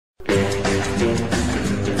Well,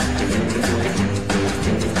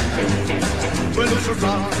 it's a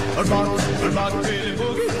rockabilly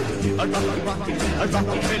boogie, a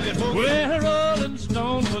rockabilly boogie. Well, Rolling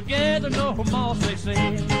Stones together no more, they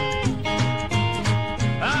say.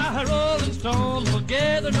 Rolling Stones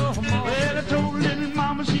together no more. Well, I told little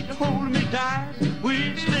mama she could hold me tight.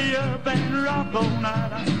 We'd stay up and rock all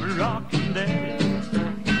night. I'm rockin' daddy,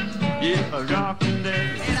 yeah, rockin'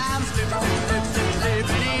 daddy. And I'm slippin',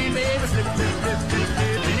 slippin' in, baby, slippin', slippin'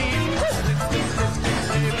 in,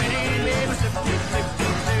 slippin' in, baby, slippin'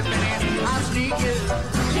 in. I'm sneakin',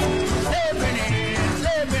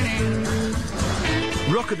 slippin' in.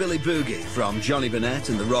 Rockabilly Boogie from Johnny Burnett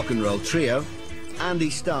and the Rock and Roll Trio,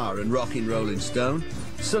 Andy Starr and Rockin' Rolling Stone,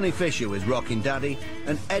 Sonny Fisher with Rockin' Daddy,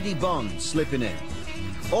 and Eddie Bond slipping in.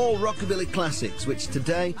 All rockabilly classics which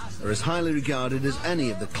today are as highly regarded as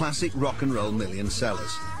any of the classic rock and roll million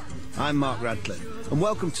sellers. I'm Mark Radcliffe, and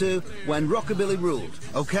welcome to When Rockabilly Ruled,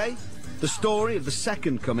 OK? The story of the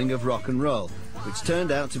second coming of rock and roll, which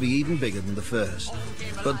turned out to be even bigger than the first.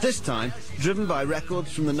 But this time, driven by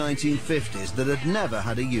records from the 1950s that had never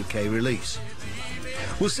had a UK release.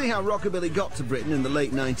 We'll see how rockabilly got to Britain in the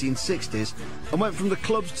late 1960s and went from the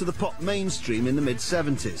clubs to the pop mainstream in the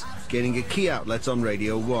mid-70s, gaining a key outlet on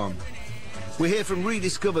Radio 1. We hear from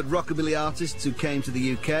rediscovered rockabilly artists who came to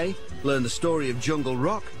the UK, learn the story of jungle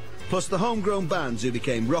rock, plus the homegrown bands who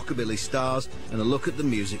became rockabilly stars, and a look at the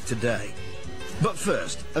music today. But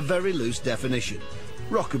first, a very loose definition.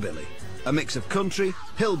 Rockabilly, a mix of country,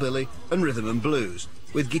 hillbilly and rhythm and blues,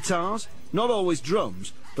 with guitars, not always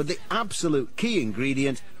drums, but the absolute key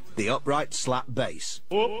ingredient, the upright slap bass.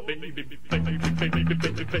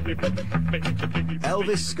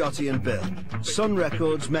 Elvis, Scotty and Bill, Sun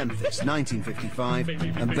Records, Memphis, 1955,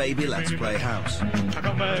 and Baby Let's Play House. I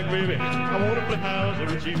come back, baby, I wanna play house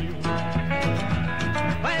with you.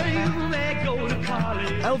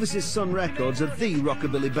 Elvis's Sun Records are the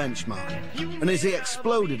rockabilly benchmark, and as he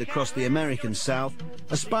exploded across the American South,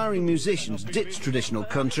 aspiring musicians ditched traditional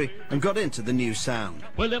country and got into the new sound.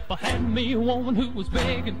 Well, if I had me a woman who was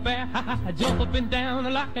big and fat, I'd jump up and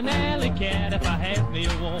down like an alley cat. If I had me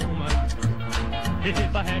a woman,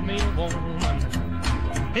 if I had me a woman,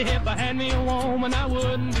 if I had me a woman, I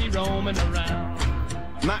wouldn't be roaming around.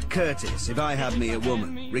 Matt Curtis, If I Had Me a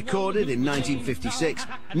Woman, recorded in 1956,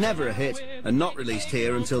 never a hit, and not released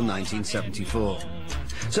here until 1974.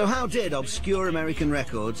 So how did obscure American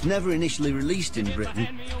records, never initially released in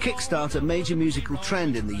Britain, kickstart a major musical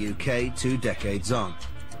trend in the UK 2 decades on?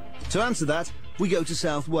 To answer that, we go to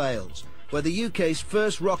South Wales, where the UK's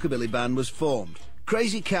first rockabilly band was formed,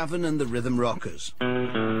 Crazy Cavan and the Rhythm Rockers.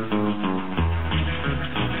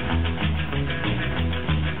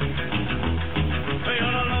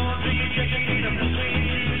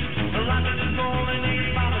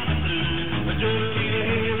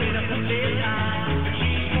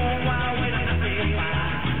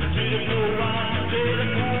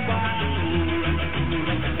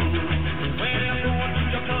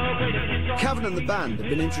 Cavan and the band had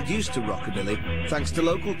been introduced to rockabilly thanks to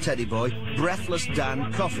local teddy boy Breathless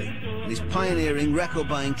Dan Coffey and his pioneering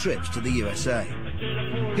record-buying trips to the USA.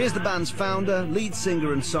 Here's the band's founder, lead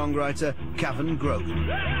singer and songwriter, Cavan Grogan.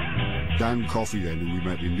 Dan Coffey then, who we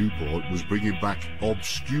met in Newport, was bringing back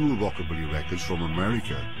obscure rockabilly records from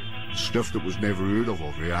America. Stuff that was never heard of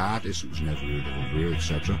over here, artists that was never heard of over here,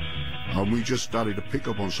 etc. And we just started to pick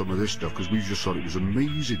up on some of this stuff because we just thought it was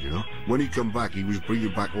amazing, you know. When he come back, he was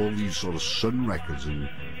bringing back all these sort of Sun records and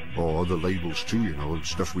or other labels too, you know, and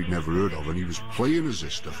stuff we'd never heard of, and he was playing us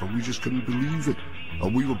this stuff and we just couldn't believe it.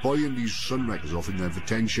 And we were buying these Sun records off him then for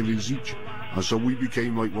 10 shillings each. And so we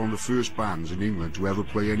became like one of the first bands in England to ever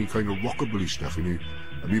play any kind of rockabilly stuff. I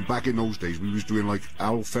mean, back in those days, we was doing like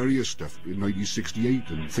Al Ferrier stuff in 1968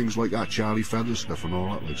 and things like that, Charlie Feather stuff and all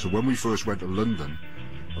that. Like, so when we first went to London,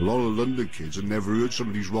 a lot of London kids had never heard some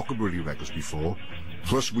of these rockabilly records before.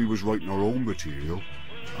 Plus, we was writing our own material,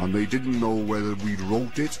 and they didn't know whether we'd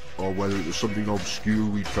wrote it or whether it was something obscure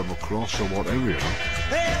we'd come across or whatever, you know.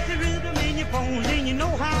 There's the rhythm in your bones and you know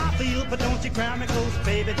how I feel, but don't you cry me close,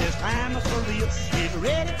 baby, this time is for real. Get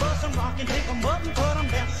ready for some rockin', take 'em up and put 'em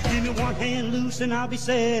down. Give me one hand loose and I'll be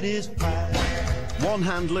satisfied. One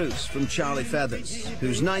Hand Loose from Charlie Feathers,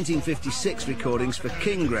 whose 1956 recordings for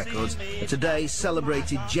King Records are today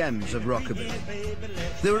celebrated gems of rockabilly.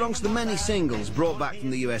 They were amongst the many singles brought back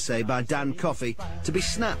from the USA by Dan Coffey to be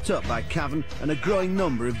snapped up by Cavan and a growing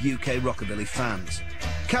number of UK rockabilly fans.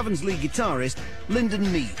 Cavan's lead guitarist,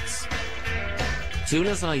 Lyndon Meads. soon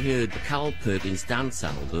as I heard the Carl Perkins dance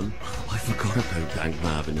album, I forgot about Dank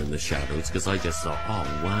Marvin and the Shadows, because I just thought,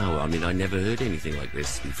 oh wow, I mean, I never heard anything like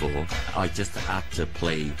this before. I just had to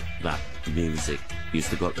play that music. Used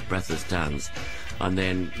to go up to Breathless Dance. And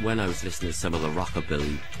then when I was listening to some of the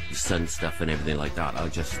rockabilly, Sun stuff and everything like that, I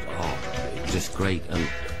just, just great. And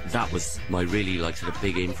that was my really, like, sort of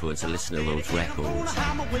big influence to listen to those records.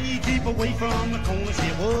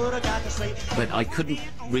 But I couldn't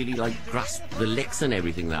really, like, grasp the licks and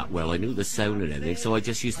everything that well. I knew the sound and everything, so I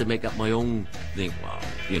just used to make up my own thing. Well,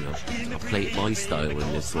 you know, I'll play it my style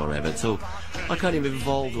in this or whatever. So I kind of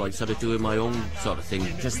evolved, like, sort of doing my own sort of thing,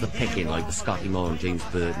 just the picking, like the Scotty Moore and James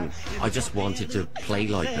Burton. I just wanted to play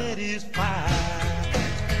like that.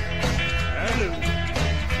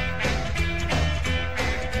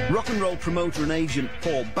 Rock and roll promoter and agent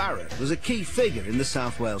Paul Barrett was a key figure in the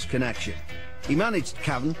South Wales connection. He managed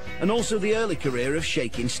Cavan and also the early career of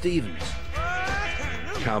Shakin' Stevens.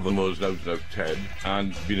 Cavan was out Ted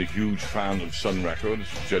and been a huge fan of Sun Records,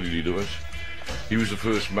 Jerry Lee Lewis. He was the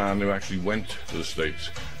first man who actually went to the States,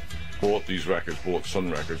 bought these records, bought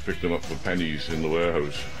Sun Records, picked them up for pennies in the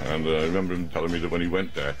warehouse. And I remember him telling me that when he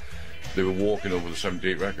went there, they were walking over the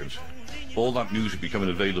 78 records. All that music becoming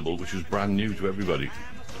available, which was brand new to everybody.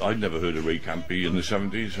 I'd never heard of Ray Campi in the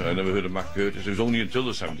 70s. I never heard of Mac Curtis. It was only until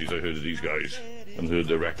the 70s I heard of these guys and heard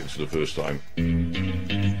their records for the first time.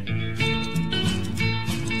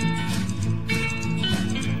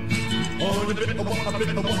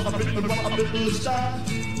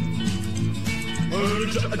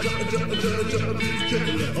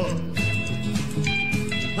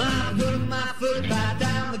 I put my foot right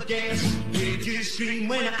down the gas. Did you scream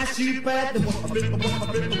when I shoot at the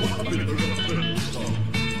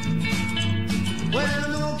well,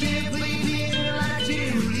 no kid played here like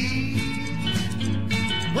Jerry.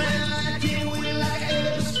 Well, I can't win like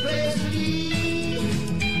Elvis Presley.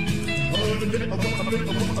 I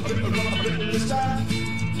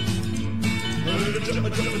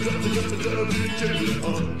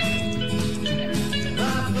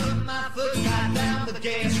put my foot right down the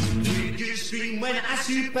gas. Did you scream when I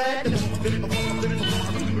shoot at the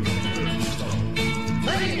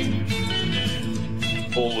hey!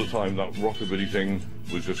 All the time that rockabilly thing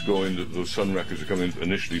was just going, those Sun records were coming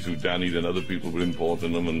initially through Danny, then other people were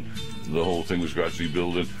importing them, and the whole thing was gradually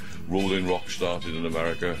building. Rolling rock started in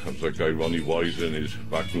America. That was that guy Ronnie Wise in his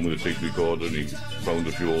back room with a tape recorder, and he found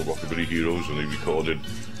a few old rockabilly heroes and he recorded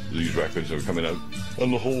these records that were coming out.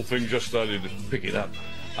 And the whole thing just started picking up.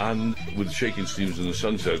 And with Shakin' Stevens and the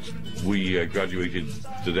Sunsets, we graduated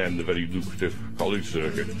to then the very lucrative college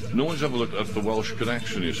circuit. No one's ever looked at the Welsh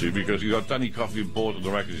connection, you see, because you've got Danny Coffey bought the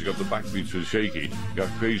records, you've got the Backbeats with Shaky, you've got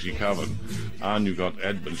Crazy Cavan, and you've got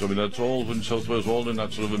Edmonds. I mean, that's all in South Wales, all in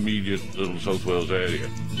that sort of immediate little South Wales area.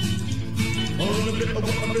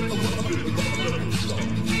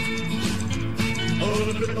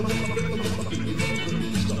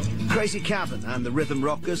 Crazy Cavan and the Rhythm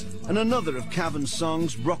Rockers, and another of Cavan's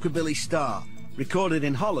songs, Rockabilly Star, recorded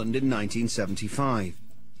in Holland in 1975.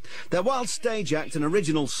 Their wild stage act and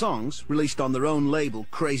original songs, released on their own label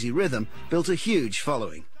Crazy Rhythm, built a huge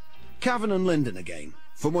following. Cavan and Lyndon again.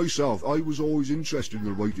 For myself, I was always interested in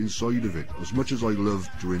the writing side of it. As much as I loved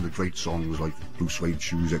doing the great songs like Blue Suede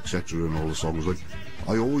Shoes, etc. and all the songs, like,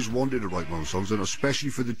 I always wanted to write my own songs, and especially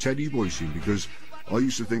for the Teddy Boy scene, because I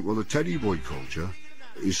used to think, well, the Teddy Boy culture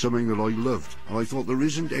is something that I loved, and I thought there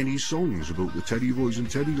isn't any songs about the Teddy Boys and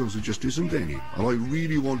Teddy Girls, there just isn't any, and I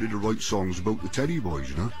really wanted to write songs about the Teddy Boys,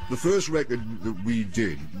 you know. The first record that we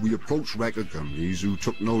did, we approached record companies who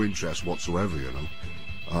took no interest whatsoever, you know,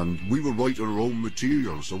 and we were writing our own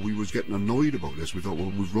material, so we was getting annoyed about this. We thought,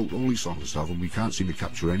 well, we've wrote all these songs and stuff, and we can't seem to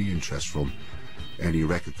capture any interest from any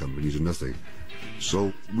record companies or nothing.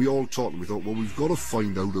 So we all talked, and we thought, well, we've got to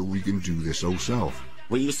find out how we can do this ourselves.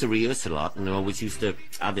 We used to rehearse a lot, and I always used to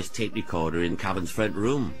have this tape recorder in Cavan's front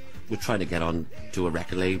room. We're trying to get on to a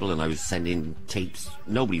record label, and I was sending tapes.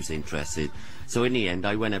 Nobody was interested. So in the end,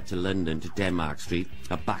 I went up to London, to Denmark Street,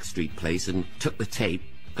 a backstreet place, and took the tape,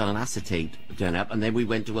 got an acetate done up, and then we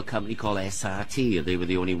went to a company called SRT. They were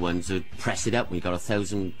the only ones who'd press it up. We got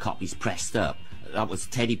 1,000 copies pressed up. That was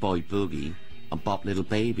Teddy Boy Boogie and Bop Little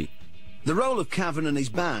Baby. The role of Cavan and his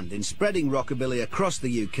band in spreading rockabilly across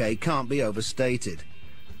the UK can't be overstated.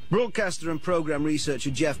 Broadcaster and programme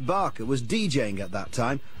researcher Geoff Barker was DJing at that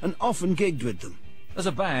time and often gigged with them. As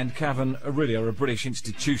a band, Cavan really are a British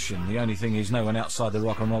institution. The only thing is no one outside the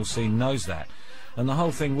rock and roll scene knows that. And the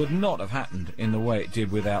whole thing would not have happened in the way it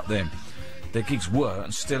did without them. Their gigs were,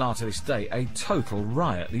 and still are to this day, a total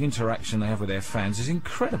riot. The interaction they have with their fans is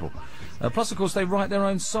incredible. Plus, of course, they write their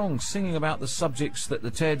own songs, singing about the subjects that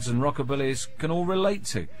the Teds and Rockabillys can all relate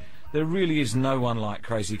to. There really is no one like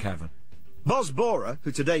Crazy Cavern. Boz Bora,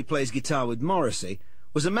 who today plays guitar with Morrissey,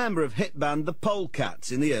 was a member of hit band The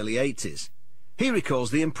Polecats in the early 80s. He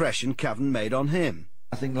recalls the impression Cavern made on him.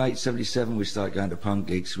 I think late 77 we started going to punk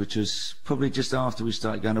gigs, which was probably just after we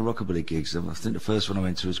started going to rockabilly gigs. I think the first one I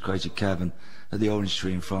went to was Crazy Cavern at the Orange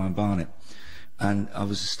Tree in Friar Barnet. And I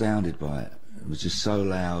was astounded by it. It was just so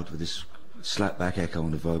loud with this slapback echo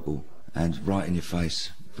on the vocal and right in your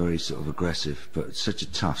face, very sort of aggressive, but such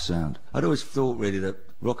a tough sound. I'd always thought really that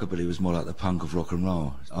rockabilly was more like the punk of rock and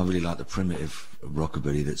roll. I really like the primitive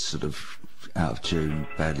rockabilly that's sort of out of tune,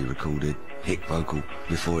 badly recorded, hick vocal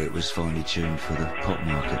before it was finely tuned for the pop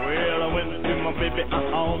market. Well, I went to my baby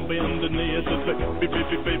on bending knee. I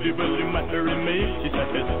said, baby, will you marry me? She said,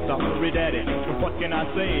 sorry, daddy, what can I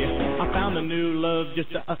say? I found a new love just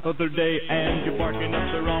the other day, and you're barking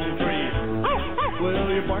up the wrong tree. Well,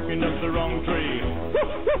 you're barking up the wrong tree.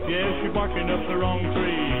 Yes, you're barking up the wrong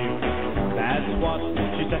tree. That's what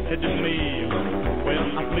she said to me.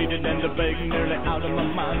 Well, I pleaded and begged, nearly out of my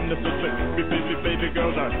mind. I said, baby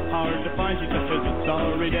girls are hard to find. She said,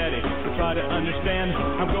 sorry, daddy, but try to understand.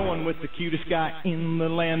 I'm going with the cutest guy in the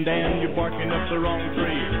land, and you're barking up the wrong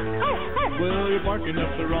tree. Well, you're barking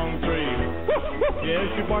up the wrong tree. Yes,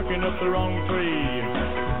 you're barking up the wrong tree.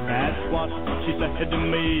 That's what she said to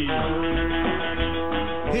me.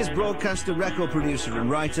 Here's broadcaster, record producer and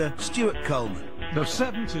writer Stuart Colman. The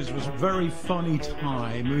 70s was a very funny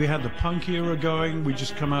time. We had the punk era going. We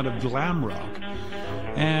just come out of glam rock.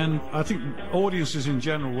 And I think audiences in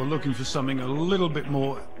general were looking for something a little bit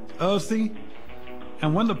more earthy.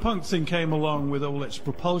 And when the punk thing came along with all its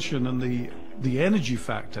propulsion and the energy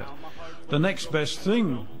factor, the next best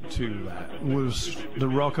thing to that was the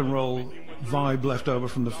rock and roll vibe left over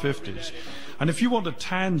from the 50s. And if you want a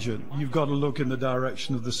tangent, you've got to look in the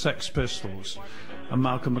direction of the Sex Pistols and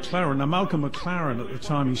Malcolm McLaren. Now, Malcolm McLaren, at the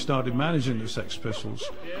time he started managing the Sex Pistols,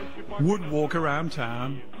 would walk around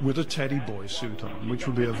town with a Teddy Boy suit on, which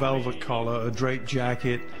would be a velvet collar, a draped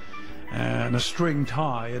jacket, and a string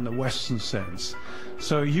tie in the Western sense.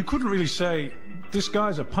 So you couldn't really say, this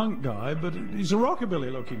guy's a punk guy, but he's a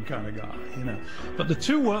rockabilly-looking kind of guy, you know. But the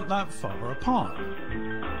two weren't that far apart.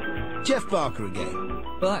 Geoff Barker again.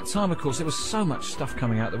 Well, that time, of course, there was so much stuff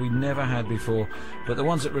coming out that we never had before, but the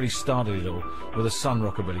ones that really started it all were the Sun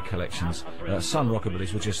Rockabilly collections. Sun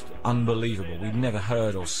Rockabillys were just unbelievable. We'd never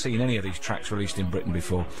heard or seen any of these tracks released in Britain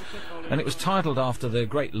before. And it was titled after the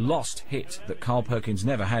great lost hit that Carl Perkins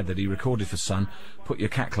never had that he recorded for Sun, Put Your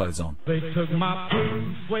Cat Clothes On. They took my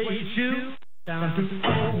suede shoes down to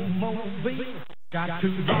Automobile. Got to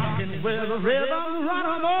rockin' with a rhythm, run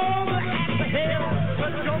 'em over at the hill.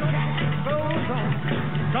 Put your cat clothes on,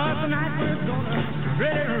 'cause tonight we're gonna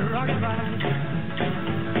really rock it right.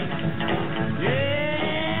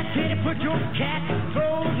 Yeah, kitty, put your cat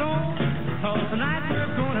clothes on, 'cause tonight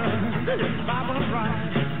we're gonna really bop 'em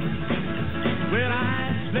right. Well,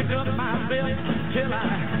 I slick up my belt till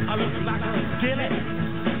I look like a killie.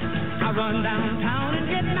 I run downtown and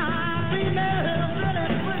get my female.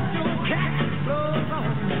 Really put your cat clothes on,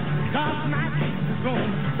 'cause tonight we're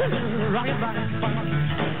gonna rock it right.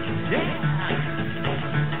 Yeah.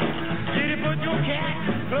 Kitty, put your cat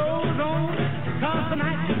clothes on, 'cause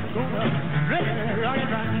tonight we're gonna really rock it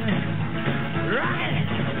right. Rock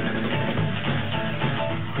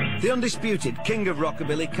it. The undisputed king of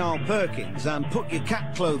rockabilly, Carl Perkins, and Put Your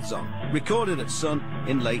Cat Clothes On, recorded at Sun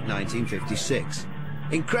in late 1956.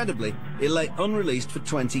 Incredibly, it lay unreleased for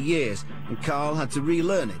 20 years, and Carl had to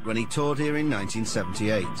relearn it when he toured here in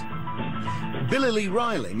 1978. Billy Lee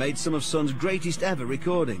Riley made some of Sun's greatest ever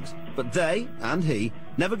recordings, but they, and he,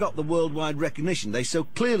 never got the worldwide recognition they so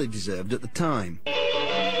clearly deserved at the time.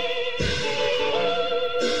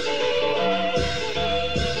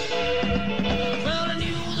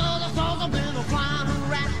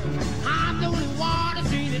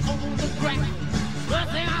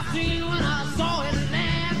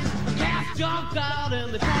 Jumped out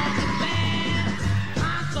and they formed the band.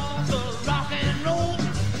 I saw the rock and roll.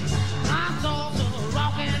 I saw the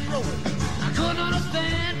rock and roll. I couldn't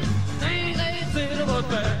understand things they said about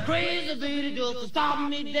that crazy beat just to stop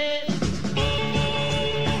me dead.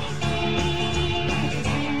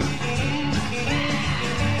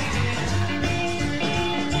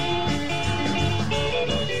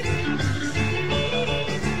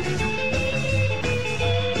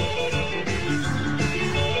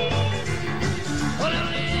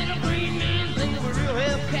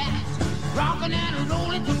 Rockin' and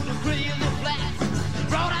rollin' through the crazy flats.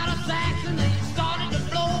 Brought out a sax and they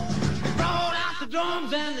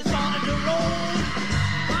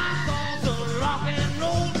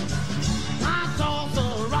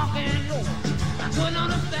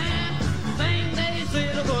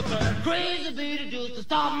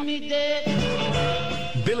stop me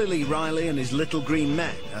dead. Billy Lee Riley and his Little Green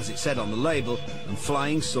Men, as it said on the label, and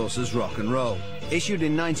Flying Saucers Rock and Roll, issued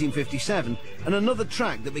in 1957, and another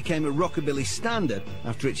track that became a rockabilly standard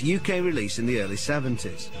after its UK release in the early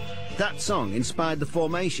 70s. That song inspired the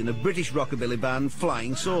formation of British rockabilly band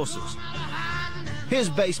Flying Saucers. Here's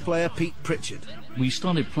bass player Pete Pritchard. We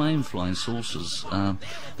started playing Flying Saucers,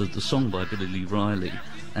 the song by Billy Lee Riley,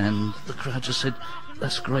 and the crowd just said,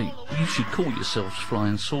 "That's great, you should call yourselves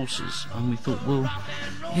Flying Saucers." And we thought, well,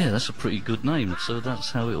 yeah, that's a pretty good name. So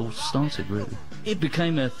that's how it all started, really. It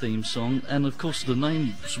became our theme song, and of course the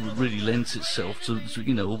name sort of really lent itself to,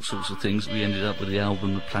 you know, all sorts of things. We ended up with the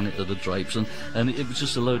album The Planet of the Drapes, and it was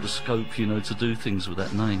just a load of scope, you know, to do things with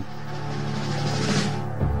that name.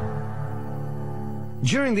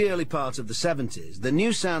 During the early part of the 70s, the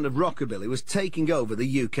new sound of rockabilly was taking over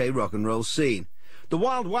the UK rock and roll scene. The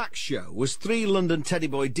Wild Wax Show was 3 London Teddy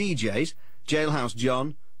Boy DJs, Jailhouse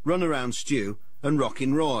John, Runaround Stu and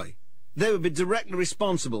Rockin' Roy. They would be directly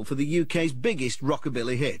responsible for the UK's biggest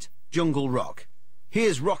rockabilly hit, Jungle Rock.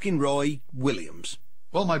 Here's Rockin' Roy Williams.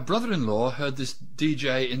 Well, my brother-in-law heard this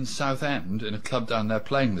DJ in Southend in a club down there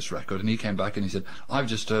playing this record, and he came back and he said, "I've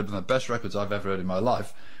just heard one of the best records I've ever heard in my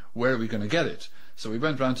life. Where are we going to get it?" So we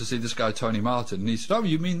went round to see this guy, Tony Martin, and he said, "Oh,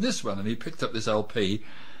 you mean this one?" And he picked up this LP,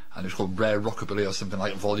 and it's called Rare Rockabilly or something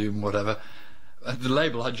like Volume, whatever. And the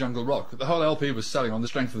label had Jungle Rock. The whole LP was selling on the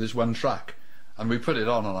strength of this one track. And we put it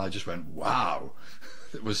on, and I just went, wow.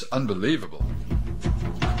 It was unbelievable.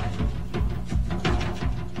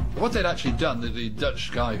 What they'd actually done, the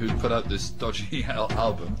Dutch guy who put out this dodgy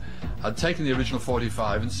album, had taken the original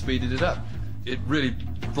 45 and speeded it up. It really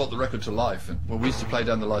brought the record to life, and when we used to play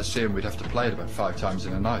down the Lyceum, we'd have to play it about 5 times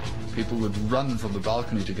in a night. People would run from the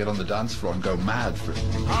balcony to get on the dance floor and go mad for it.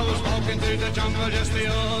 I was walking through the jungle just the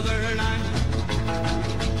other night.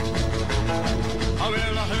 Oh,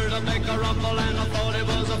 well, I heard a big rumble and I thought it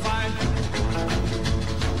was a fight.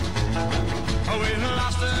 Oh, well,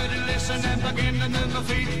 I stood and listened and began to move my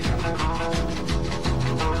feet.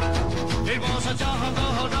 It was a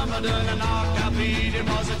jungle drummer doing a knock-out beat. It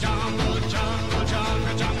was a jungle rock, a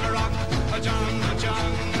jungle rock, a jungle rock,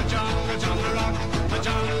 a jungle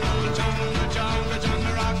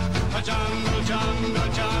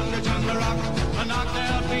rock, a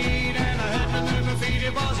knocked-out beat, and I had to move my feet.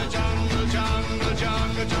 It was a jungle rock.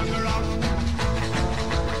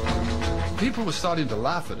 People were starting to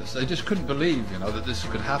laugh at us. They just couldn't believe, you know, that this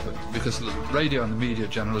could happen, because the radio and the media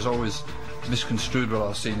in general has always misconstrued what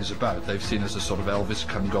our scene is about. They've seen us as sort of Elvis,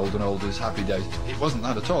 come golden oldies, happy days. It wasn't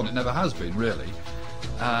that at all. It never has been, really.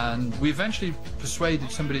 And we eventually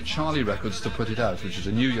persuaded somebody at Charlie Records to put it out, which is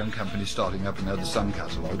a new young company starting up in the Sun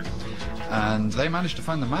catalogue. And they managed to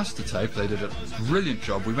find the master tape. They did a brilliant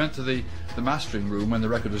job. We went to the mastering room when the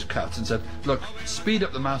record was cut and said, "Look, speed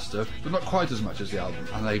up the master, but not quite as much as the album."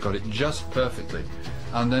 And they got it just perfectly.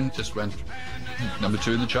 And then just went number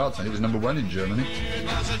 2 in the charts, and it was number 1 in Germany. It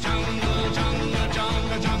was a jungle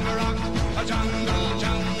rock, a jungle rock.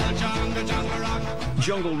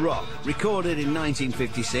 Jungle Rock, recorded in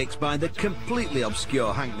 1956 by the completely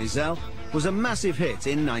obscure Hank Mizell, was a massive hit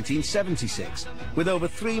in 1976, with over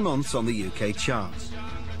 3 months on the UK charts.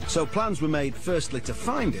 So plans were made firstly to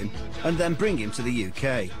find him, and then bring him to the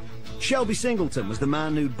UK. Shelby Singleton was the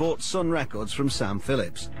man who'd bought Sun Records from Sam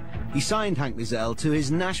Phillips. He signed Hank Mizell to his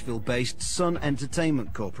Nashville-based Sun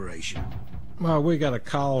Entertainment Corporation. Well, we got a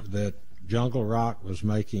call that Jungle Rock was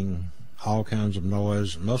making all kinds of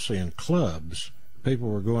noise, mostly in clubs. People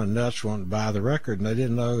were going nuts wanting to buy the record, and they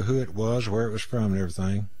didn't know who it was, where it was from, and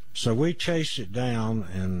everything. So we chased it down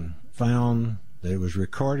and found that it was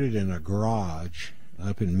recorded in a garage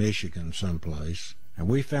up in Michigan someplace. And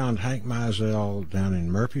we found Hank Mizell down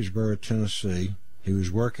in Murfreesboro, Tennessee. He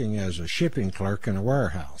was working as a shipping clerk in a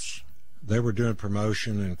warehouse. They were doing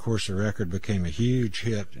promotion, and of course the record became a huge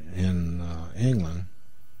hit in England.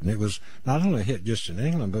 And it was not only a hit just in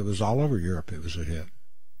England, but it was all over Europe. It was a hit.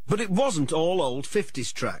 But it wasn't all old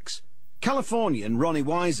 50s tracks. Californian Ronnie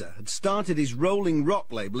Weiser had started his Rolling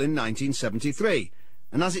Rock label in 1973,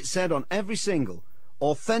 and as it said on every single,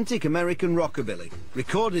 authentic American rockabilly,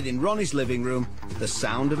 recorded in Ronnie's living room, the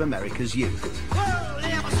sound of America's youth. Well,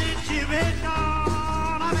 ever since you've been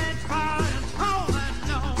gone, I've been crying all that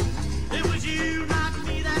long. It was you, not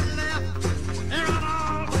me, that left and run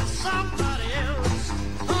off with somebody else.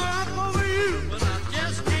 Tore up over you, but I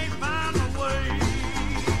just can't find my way.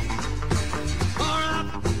 Tore up,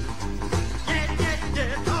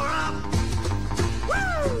 yeah, tore up. Woo!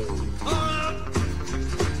 Tore up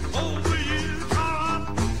over you, tore up.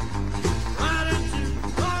 Right into,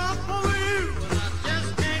 tore up over you, but I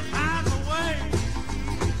just can't find my way.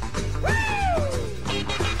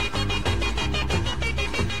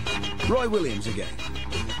 Roy Williams again.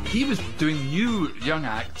 He was doing new young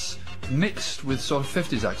acts mixed with sort of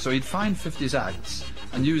 50s acts. So he'd find 50s acts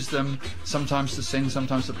and use them sometimes to sing,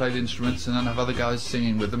 sometimes to play the instruments, and then have other guys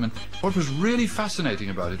singing with them. And what was really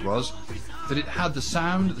fascinating about it was that it had the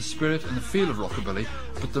sound, the spirit and the feel of rockabilly,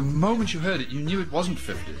 but the moment you heard it, you knew it wasn't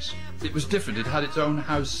 50s. It was different. It had its own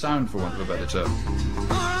house sound, for want of a better term.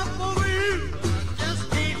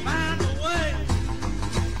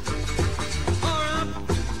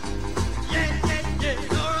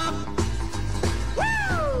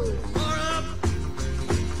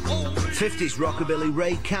 '50s rockabilly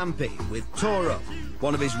Ray Campi with Tore Up,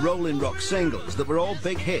 one of his rolling rock singles that were all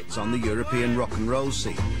big hits on the European rock and roll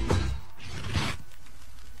scene.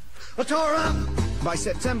 Tore Up! By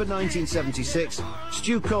September 1976,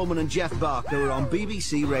 Stu Colman and Geoff Barker were on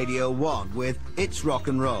BBC Radio 1 with It's Rock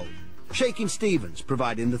and Roll. Shakin' Stevens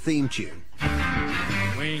providing the theme tune.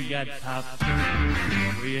 We ain't got pop,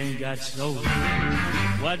 we ain't got soul.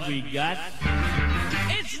 What we got?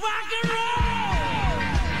 It's rock and roll!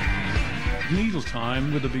 Needle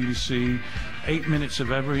time with the BBC, 8 minutes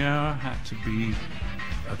of every hour had to be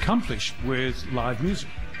accomplished with live music.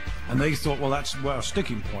 And they thought, well, that's our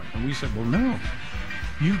sticking point. And we said, well, no.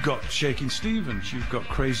 You've got Shakin' Stevens, you've got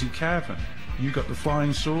Crazy Cavern, you've got the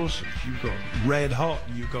Flying Saucers, you've got Red Hot,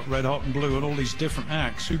 you've got Red Hot and Blue, and all these different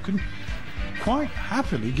acts who can quite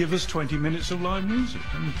happily give us 20 minutes of live music.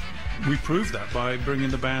 And we proved that by bringing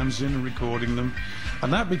the bands in and recording them.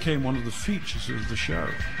 And that became one of the features of the show.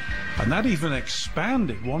 And that even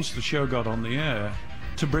expanded once the show got on the air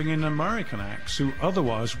to bring in American acts who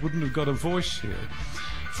otherwise wouldn't have got a voice here.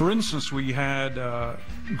 For instance, we had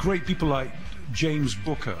great people like James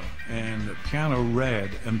Booker and Piano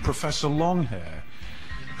Red and Professor Longhair,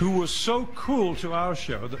 who were so cool to our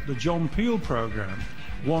show that the John Peel program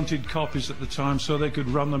wanted copies at the time so they could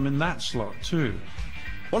run them in that slot too.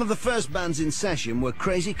 One of the first bands in session were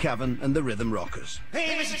Crazy Cavern and the Rhythm Rockers.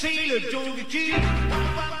 Hey, Mr. Taylor, don't get killed.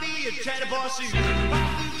 Why be a chatty boy suit?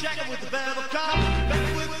 Why be jacket with the velvet collar?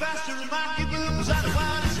 Better work faster and mark your moves. I don't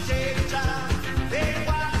want to stay in time. Hey,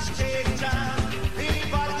 why is stay in time?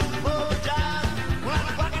 Anybody gonna pull it down? Well,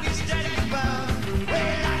 I'm fucking is steady bound. Well,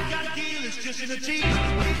 I got a deal, it's just in the teeth.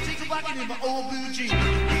 He takes a walking in my old blue jeans.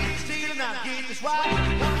 He's stealing out, getting this white.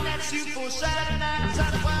 Want that suit for a Saturday night? Cause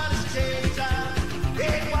I don't want to stay in time.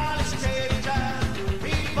 Hey, while it's steady time,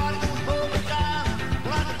 anybody gonna hold it down?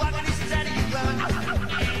 Well, I'm walking this steady ground.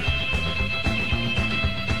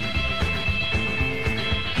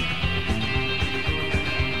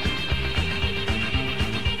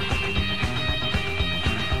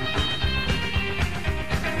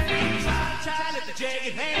 Tied at the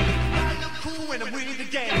jagged hand, I look cool when I'm with the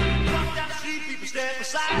gang. Walk down the street, people stand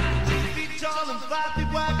beside. 6 feet tall and 5 feet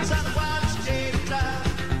wide, cause I'm the wild steady time.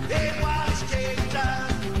 Hey, while it's steady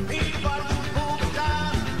time, anybody gonna hold it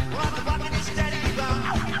down? Well, I'm walking this steady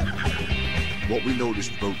ground. What we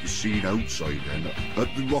noticed about the scene outside then,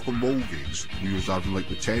 at the rock and roll gigs, we was having like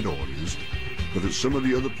the 10 audience, but at some of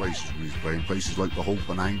the other places we was playing, places like the Hope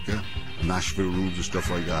and Anchor, and Nashville Rooms and stuff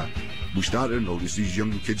like that, we started to notice these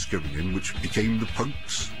young kids coming in, which became the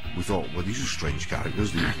punks. We thought, well, these are strange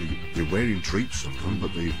characters. They're wearing treats on them,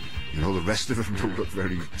 but they, you know, the rest of them don't look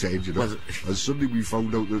very tame, you know. And suddenly we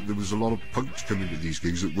found out that there was a lot of punks coming to these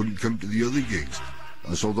gigs that wouldn't come to the other gigs.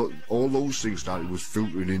 And so all those things started was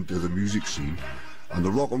filtering into the music scene. And the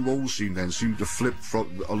rock and roll scene then seemed to flip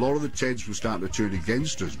from... A lot of the Teds were starting to turn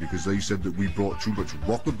against us because they said that we brought too much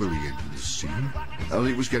rockabilly into the scene. And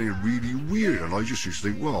it was getting really weird. And I just used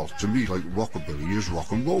to think, well, to me, like, rockabilly is rock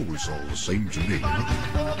and roll. It's all the same to me, you know?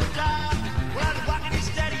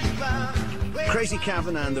 Crazy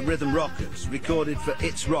Cavern and the Rhythm Rockers recorded for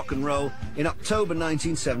It's Rock and Roll in October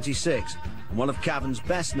 1976. And one of Cavern's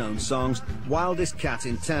best-known songs, Wildest Cat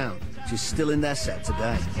in Town, which is still in their set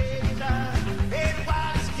today.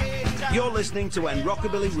 You're listening to When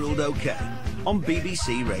Rockabilly Ruled OK on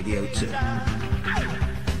BBC Radio 2.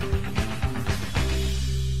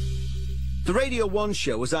 The Radio 1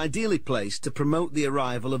 show was ideally placed to promote the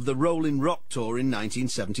arrival of the Rolling Rock Tour in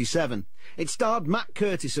 1977. It starred Matt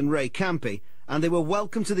Curtis and Ray Campi, and they were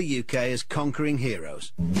welcomed to the UK as conquering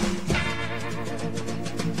heroes.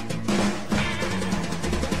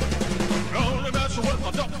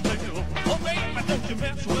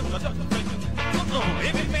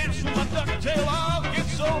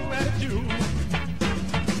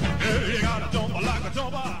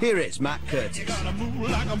 Here is Matt Curtis.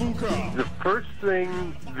 The first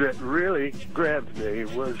thing that really grabbed me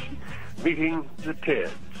was meeting the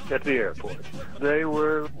Teds at the airport. They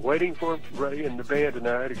were waiting for Ray and the band and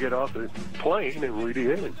I to get off the plane, and we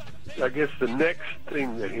did. I guess the next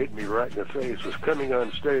thing that hit me right in the face was coming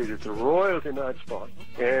on stage at the Royalty Night Spot,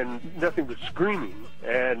 and nothing but screaming.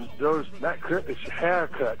 And those Matt Curtis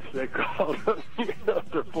haircuts, they called them, you know,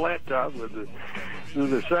 the flat top with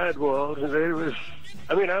the sidewalls, and they was,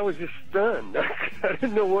 I mean, I was just stunned. I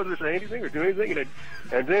didn't know whether to say anything or do anything.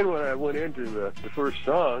 And then when I went into the first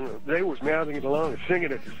song, they was mouthing it along and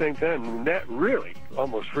singing at the same time, and that really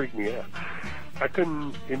almost freaked me out. I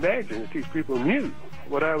couldn't imagine that these people knew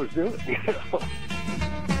what I was doing, you know.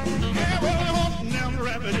 Yeah, well, now the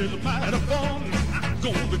rabbit is a microphone. I'm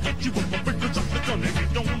gonna get you with my breakfast up the gun. If you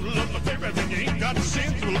don't love my baby, then you ain't got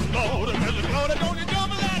sense. Well, Lord, Lord, don't you tell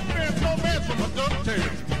me that man, no mess with my ducktail.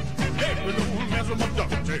 Hey, don't mess with my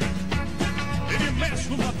ducktail. If you mess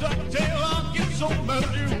with my ducktail, I'll get so mad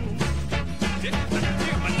at you. Yeah,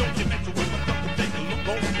 don't you mess with my ducktail. Look,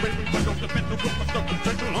 oh, baby, but don't you mess with my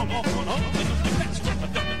ducktail. Don't you mess with my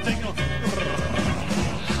ducktail.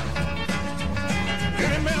 If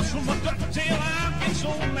you mess with my ducktail, I'll get so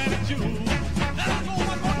mad at you. Let's go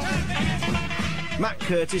one more time, baby. Matt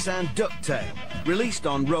Curtis and Ducktail, released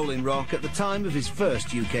on Rolling Rock at the time of his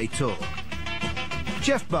first UK tour.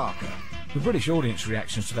 Geoff Barker. The British audience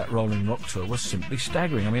reactions to that Rolling Rock tour was simply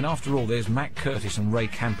staggering. I mean, after all, there's Matt Curtis and Ray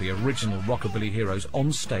Campi, original rockabilly heroes,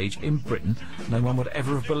 on stage in Britain. No one would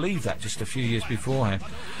ever have believed that just a few years beforehand.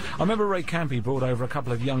 I remember Ray Campi brought over a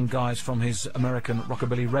couple of young guys from his American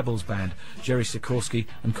Rockabilly Rebels band, Jerry Sikorsky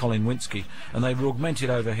and Colin Winsky, and they were augmented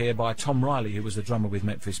over here by Tom Riley, who was the drummer with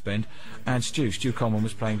Memphis Bend, and Stu Colman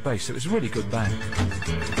was playing bass. So it was a really good band.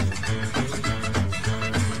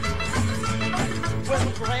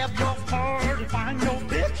 Well, grab your card and find your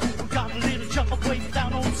bitch. We got a little jump way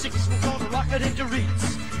down on 6. We're gonna rock it into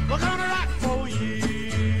Ritz. We're gonna rock for you.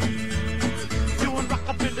 Doing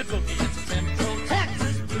rockabilly boogie. It's Central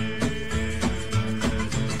Texas blues.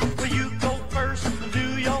 Well, you go first and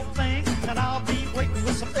do your thing, and I'll be waiting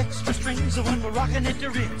with some extra strings. So when we're rocking into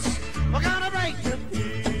Ritz, we're gonna break the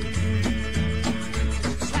blues.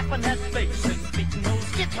 Slapping that bass and beating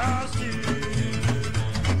those guitars too.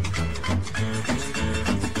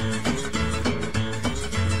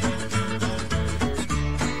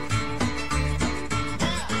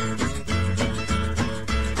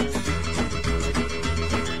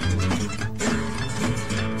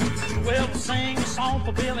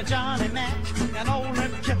 For Bill and Johnny Mac, and all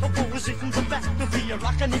them kettle boys in the back will be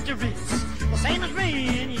rockin' at the Ritz, the same as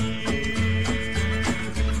me and you.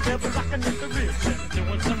 They'll be rockin' at the Ritz and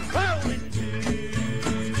doing some rolling too.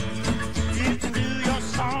 You can do your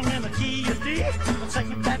song in the key of D, but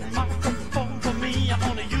sing that microphone for me. I'm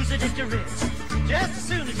gonna use it at the Ritz just as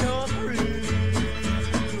soon as you're through.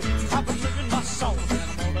 I've been living my soul, and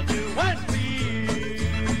I'm gonna do what for you.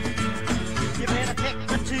 You better pick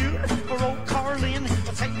the tune for old Carlin.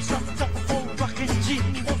 Take me something up before rockin' G.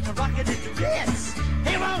 He wants to rock it in the Ritz.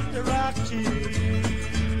 He wants to rock you.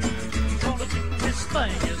 He's gonna do this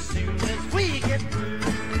thing as soon as we get through.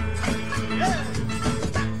 Yeah.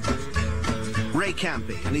 Ray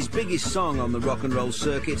Campi and his biggest song on the rock and roll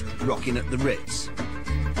circuit, Rockin' at the Ritz.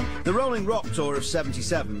 The Rolling Rock Tour of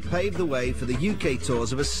 '77 paved the way for the UK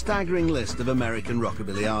tours of a staggering list of American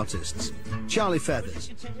rockabilly artists. Charlie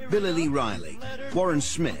Feathers, Billy Lee Riley, Warren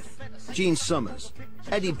Smith, Gene Summers,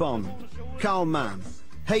 Eddie Bond, Carl Mann,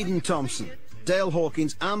 Hayden Thompson, Dale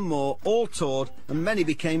Hawkins and more all toured, and many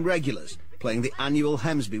became regulars, playing the annual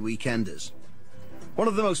Hemsby Weekenders. One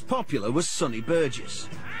of the most popular was Sonny Burgess.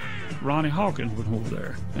 Ronnie Hawkins was over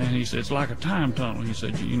there, and he said, it's like a time tunnel. He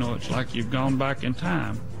said, you know, it's like you've gone back in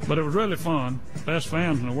time. But it was really fun. Best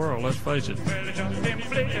fans in the world, let's face it. Well, it just didn't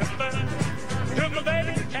flip, took my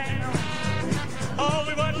baby to town. All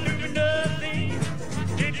we wasn't doing nothing,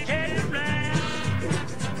 did carry around,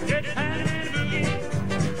 get pounding and boogie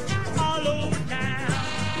all over town.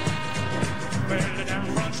 Well, down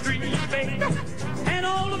Front Street, baby, and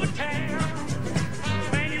all over town.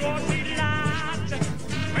 Man, you ought to see the lights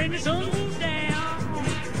when the sun goes down.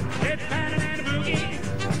 Get pounding and boogie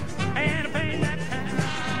and a pain that town.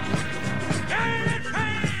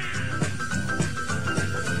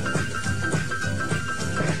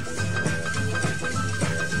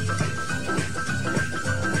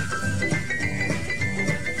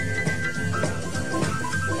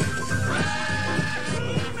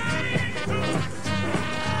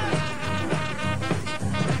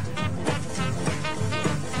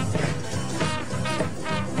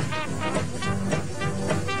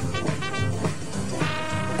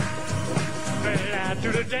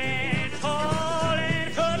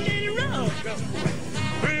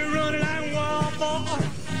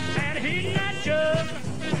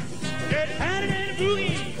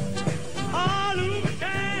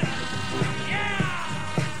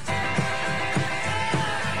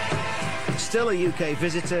 Still a UK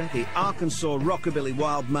visitor, the Arkansas rockabilly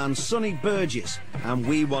wild man Sonny Burgess and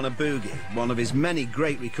We Wanna Boogie, one of his many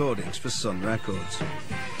great recordings for Sun Records.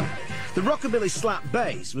 The rockabilly slap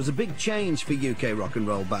bass was a big change for UK rock and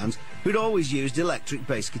roll bands who'd always used electric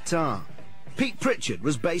bass guitar. Pete Pritchard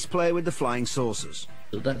was bass player with the Flying Saucers.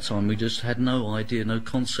 At that time we just had no idea, no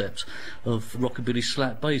concept of rockabilly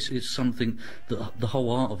slap bass. It's something that the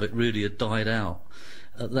whole art of it really had died out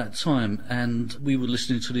at that time, and we were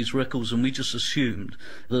listening to these records and we just assumed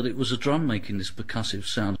that it was a drum making this percussive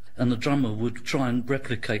sound, and the drummer would try and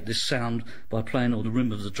replicate this sound by playing on the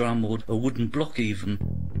rim of the drum or a wooden block even.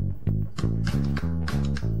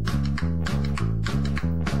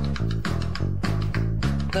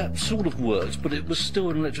 That sort of worked, but it was still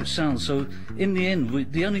an electric sound, so in the end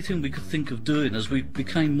the only thing we could think of doing as we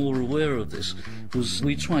became more aware of this was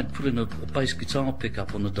we tried putting a bass guitar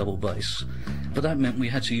pickup on the double bass, but that meant we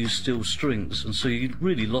had to use steel strings, and so you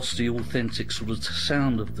really lost the authentic sort of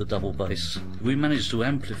sound of the double bass. We managed to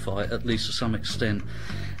amplify it, at least to some extent.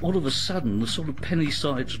 All of a sudden the sort of penny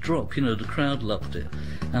started to drop, you know, the crowd loved it,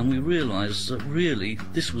 and we realised that really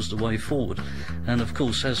this was the way forward. And of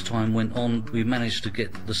course as time went on we managed to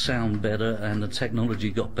get the sound better and the technology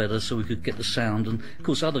got better so we could get the sound, and of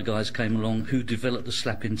course other guys came along who developed the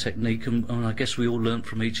slapping technique, and I guess we all learnt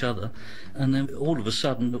from each other, and then all of a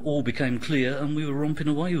sudden it all became clear and we were romping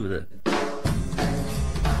away with it.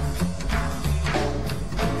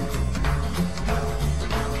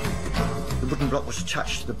 The wooden block was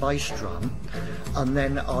attached to the bass drum, and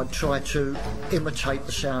then I'd try to imitate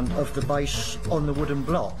the sound of the bass on the wooden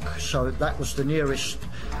block, so that was the nearest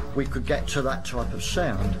we could get to that type of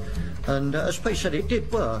sound. And as Pete said, it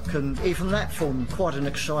did work, and even that formed quite an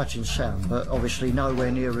exciting sound, but obviously nowhere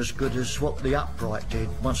near as good as what the upright did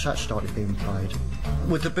once that started being played.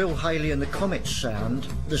 With the Bill Haley and the Comet sound,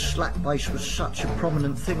 the slap bass was such a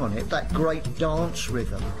prominent thing on it, that great dance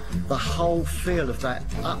rhythm, the whole feel of that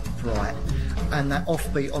upright and that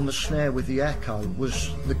offbeat on the snare with the echo was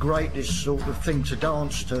the greatest sort of thing to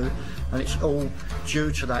dance to, and it's all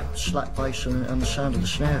due to that slap bass and the sound of the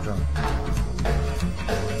snare drum.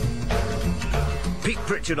 Pete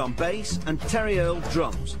Pritchard on bass and Terry Earle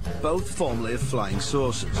drums, both formerly of Flying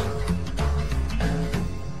Saucers.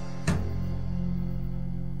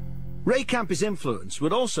 Ray Campi's influence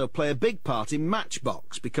would also play a big part in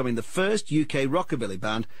Matchbox becoming the first UK rockabilly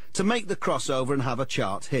band to make the crossover and have a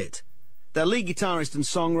chart hit. Their lead guitarist and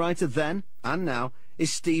songwriter then, and now,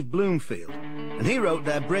 is Steve Bloomfield, and he wrote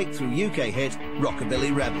their breakthrough UK hit,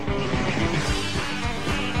 Rockabilly Rebel.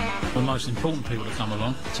 The most important people to come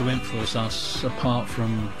along to influence us, apart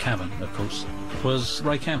from Cavern, of course, was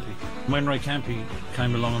Ray Campi. When Ray Campi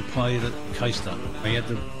came along and played at K-Star, he had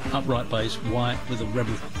the upright bass, white, with a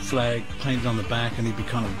rebel flag painted on the back, and he'd be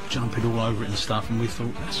kind of jumping all over it and stuff, and we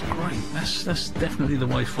thought, that's great, that's definitely the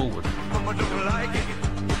way forward. Papa don't like it,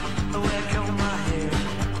 the way I comb my hair.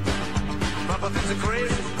 Papa thinks I'm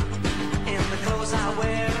crazy in the clothes I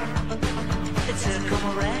wear. It's a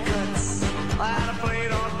couple records I had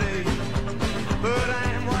played all day, but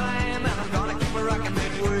I am what I am, and I'm gonna keep a rockin'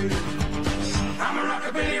 that way. I'm a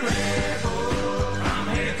rockabilly rebel from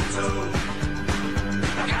head to toe.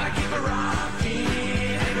 I gotta keep a rockin'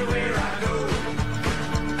 everywhere I go.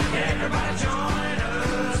 Everybody join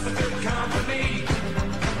us for good company.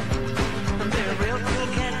 They're a real cool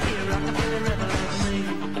cat here, rockabilly rebel like me.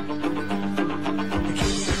 The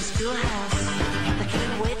kids in the schoolhouse, they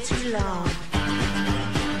can't wait too long.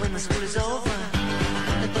 When the school is over,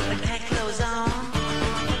 they put the cat clothes on.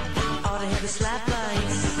 Or they have the slap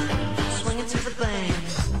bass swinging to the band.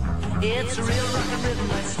 It's a real rockin' rhythm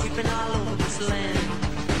that's sweeping all over this land.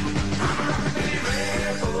 I'm a rockabilly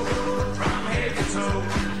rebel from head to toe.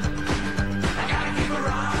 I gotta keep a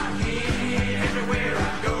rockin' everywhere I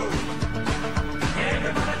go.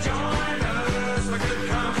 Everybody join us for good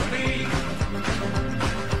company.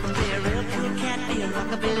 They're a real cool cat, be a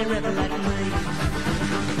rockabilly rebel like me.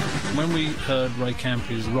 When we heard Ray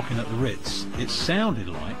Campi's Rockin' at the Ritz, it sounded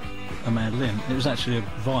like a mandolin. It was actually a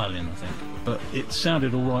violin, I think, but it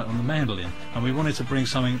sounded all right on the mandolin, and we wanted to bring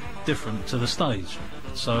something different to the stage.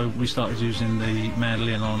 So we started using the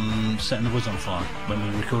mandolin on Setting the Woods on Fire when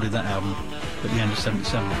we recorded that album at the end of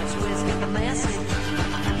 '77.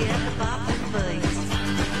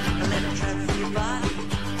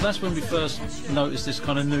 That's when we first noticed this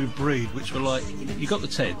kind of new breed, which were like, you got the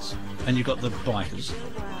Teds and you got the bikers,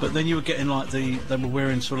 but then you were getting like they were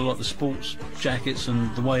wearing sort of like the sports jackets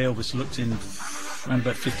and the way Elvis looked in around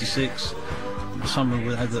about 56. Some of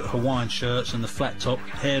them had the Hawaiian shirts and the flat top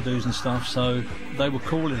hairdos and stuff, so they were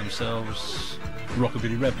calling themselves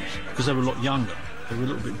Rockabilly Rebels because they were a lot younger. They were a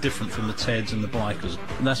little bit different from the Teds and the Bikers,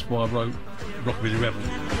 and that's why I wrote Rockabilly Rebel.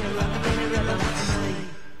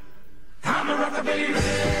 I'm a rockabilly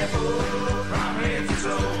rebel from head to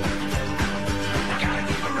toe. I gotta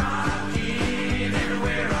keep a rockin'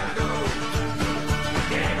 everywhere I go.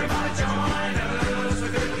 Everybody join us, a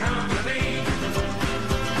good company.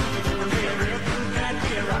 Be a real cool cat,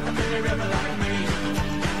 be a rockabilly rebel like me.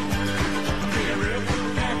 Be a real cool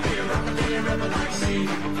cat, be a rockabilly rebel like me.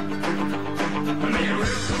 Be a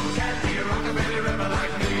real cool cat, be a rockabilly rebel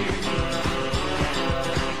like me.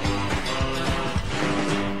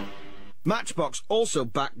 Matchbox also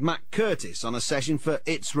backed Mac Curtis on a session for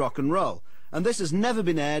It's Rock and Roll, and this has never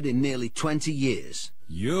been aired in nearly 20 years.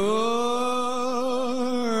 Your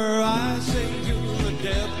eyes say you're the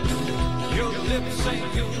devil, your lips say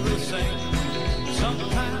you're the same.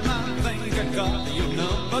 Sometimes I think I got your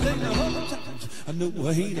number, then other times I know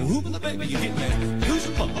I ain't a whooping the baby. You get me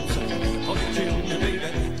goosebumps, oh you chill me baby,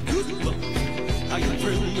 goosebumps, how you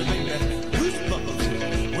thrill me baby, goosebumps.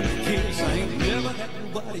 When you kiss I ain't never had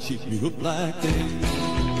nobody shake me up like that.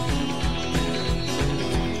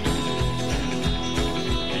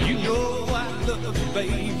 You know I love you,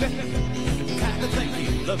 baby, kind of think you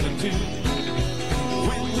love me too.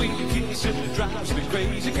 When we kiss it drives me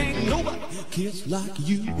crazy, can't nobody kiss like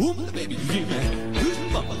you. Oh my baby, you give me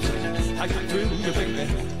goosebumps, how you thrill me baby,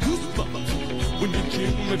 goosebumps. When you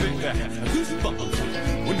kiss me baby, goosebumps.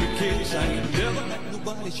 When you kiss I ain't never had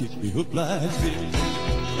nobody shake me up like this.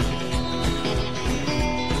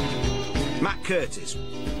 Mac Curtis.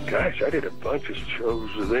 Gosh, I did a bunch of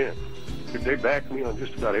shows with them. They backed me on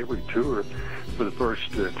just about every tour for the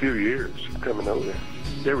first few years coming over.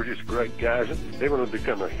 They were just great guys. They were going to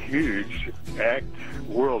become a huge act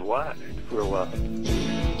worldwide for a while.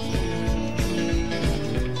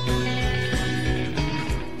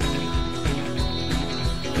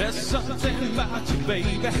 There's something about you,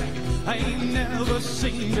 baby, I ain't never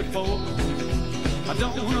seen before. I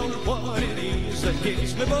don't know what it is that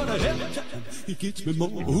gets me, but every time it gets me more.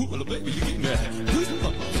 Ooh, well, baby, you get me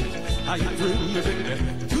goosebumps. How you thrill me, baby,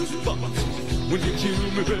 goosebumps. When you chew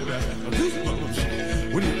me, baby, goosebumps.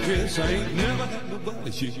 When you kiss, I ain't never had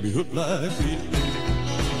nobody shake me up like this.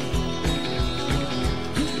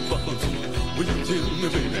 Goosebumps. When you chew me,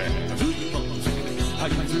 baby, goosebumps. How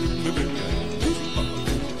you thrill me, baby, goosebumps.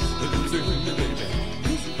 When you thrill me, baby.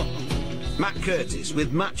 Mac Curtis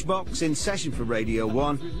with Matchbox in session for Radio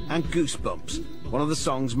 1 and Goosebumps, one of the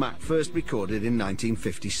songs Mac first recorded in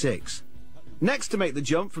 1956. Next to make the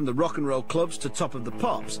jump from the rock and roll clubs to Top of the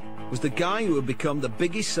Pops was the guy who would become the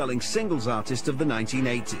biggest selling singles artist of the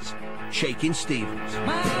 1980s, Shakin' Stevens.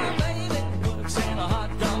 My baby works in a hot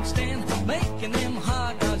dog stand, making them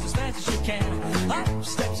hot dogs as fast as you can. Up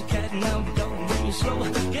steps a cat, now don't be slow.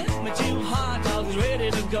 Get me 2 hot dogs ready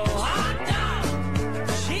to go. Hot dog!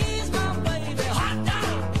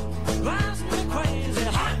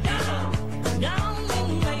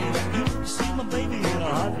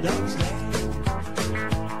 Hot dog stand.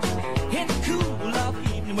 In the cool of the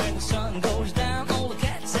evening when the sun goes down, all the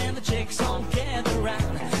cats and the chicks all gather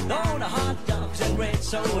round. All the hot dogs and red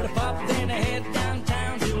soda pop, then they head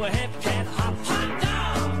downtown to a hip cat hop. Hot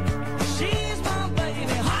dog, she's my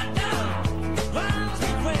baby. Hot dog, drives me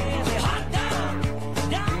crazy. Hot dog,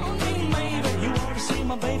 down me maybe. You want to see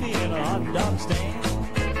my baby in a hot dog stand?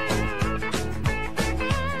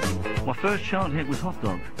 My first chart hit was Hot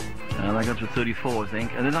Dog. And I got to 34, I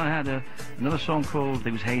think. And then I had another song called,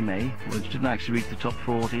 it was Hey May, which didn't actually reach the top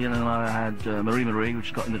 40. And then I had Marie Marie,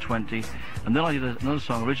 which got in the 20. And then I did another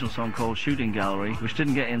song, original song called Shooting Gallery, which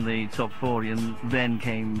didn't get in the top 40. And then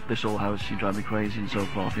came This Old House, You Drive Me Crazy, and so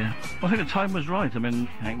forth, yeah. I think the time was right. I mean,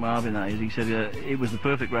 Hank Marvin, that is, he said it was the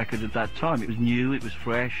perfect record at that time. It was new, it was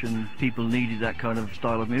fresh, and people needed that kind of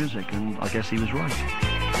style of music. And I guess he was right.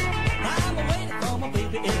 I'm waiting for my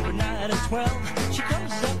baby every night at 12. She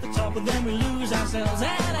comes up the top and then we lose ourselves.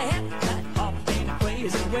 And I hit that hop in a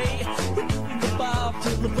crazy way. Rocking the bob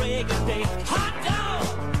till the break of day. Hot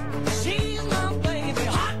dog, she's my baby.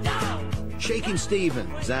 Hot dog. Shakin'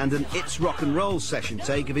 Stevens and an It's Rock and Roll session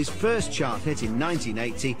take of his first chart hit in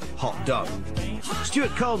 1980, Hot Dog.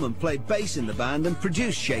 Stuart Colman played bass in the band and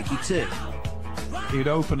produced Shaky too. He'd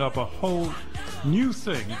opened up a whole new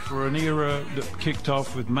thing for an era that kicked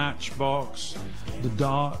off with Matchbox, the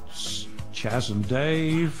Darts, Chaz and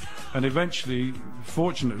Dave, and eventually,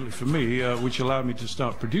 fortunately for me, which allowed me to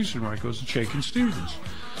start producing records, Shakin' Stevens.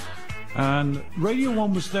 And Radio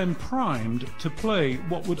 1 was then primed to play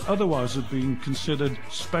what would otherwise have been considered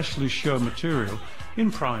specialist show material in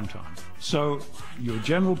prime time. So your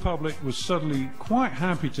general public was suddenly quite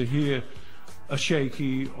happy to hear a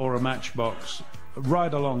Shaky or a Matchbox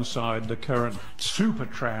right alongside the current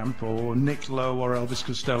Supertramp or Nick Lowe or Elvis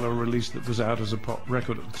Costello release that was out as a pop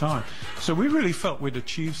record at the time. So we really felt we'd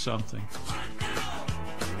achieved something.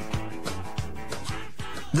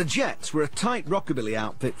 The Jets were a tight rockabilly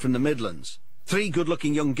outfit from the Midlands. Three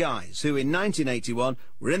good-looking young guys who in 1981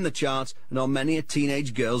 were in the charts and on many a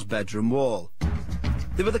teenage girl's bedroom wall.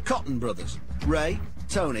 They were the Cotton Brothers, Ray,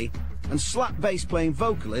 Tony and slap bass playing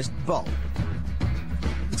vocalist Bob.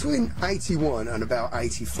 Between 81 and about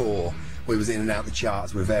 84 we was in and out the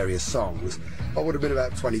charts with various songs. I would have been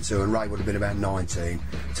about 22 and Ray would have been about 19.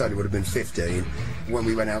 Tony would have been 15 when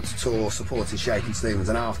we went out to tour supporting Shakin' Stevens,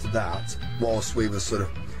 and after that, whilst we were sort of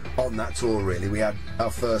on that tour really, we had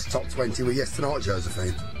our first top 20 with Yes Tonight,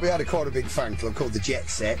 Josephine. We had quite a big fan club called the Jet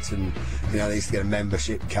Set, and you know, they used to get a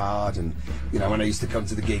membership card, and you know, when I used to come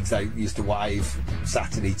to the gigs they used to wave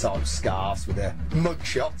Saturday type scarves with their mug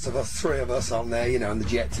shots of us, three of us on there, you know, and the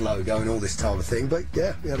Jets logo and all this type of thing. But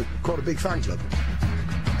yeah, we had quite a big fan club.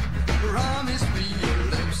 Promise me your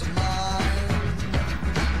lips are mine,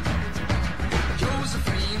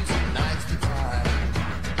 Josephine, tonight's the time.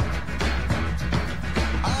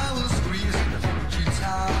 I will squeeze and hold you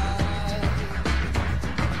tight,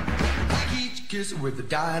 like each kiss with the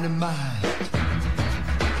dynamite.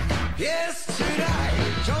 Yes, tonight,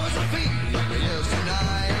 Josephine, yes,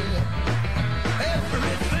 tonight.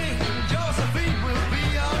 Everything, Josephine, will be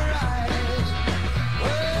alright.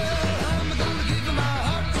 Well, I'm gonna give you my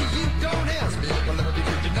heart to you, don't ask me if I love you,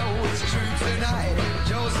 'cause you know it's true tonight.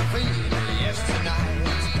 Josephine, yes,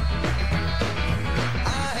 tonight. I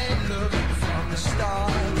ain't looking from the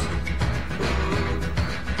start.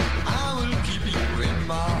 I will keep you in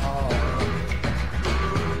my heart.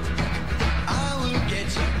 I will get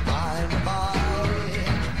you by and by.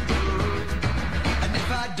 And if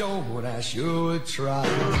I don't, I sure would try.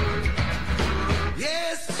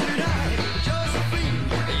 Yes, tonight, Josephine,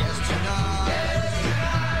 yes, tonight. Yes,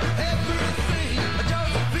 tonight. Everything,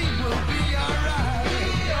 Josephine, will be alright.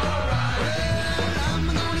 Well, I'm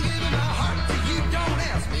gonna give you my heart to you, don't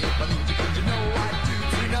ask me if I need you, 'cause you know I do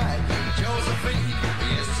tonight. Josephine,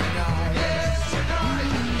 yes, tonight. Yes,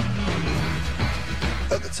 tonight.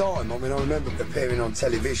 At the time, I mean, I remember appearing on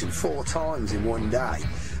television 4 times in one day.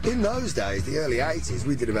 In those days, the early 80s,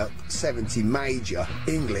 we did about 70 major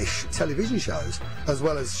English television shows, as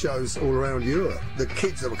well as shows all around Europe. The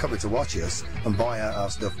kids that were coming to watch us and buy our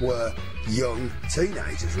stuff were young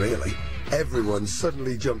teenagers, really. Everyone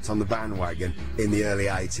suddenly jumped on the bandwagon in the early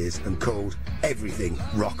 80s and called everything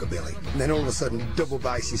rockabilly. And then all of a sudden, double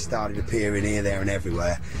basses started appearing here, there and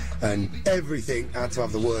everywhere, and everything had to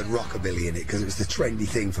have the word rockabilly in it because it was the trendy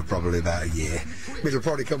thing for probably about a year. It'll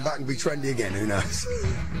probably come back and be trendy again, who knows?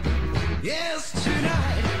 Yes,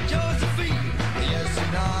 tonight, Josephine, yes,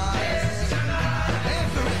 tonight. Yes, tonight.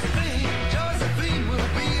 Everything, Josephine, will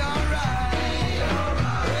be alright. Well,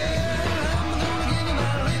 I'm gonna give you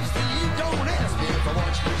my lips to you, don't ask me if I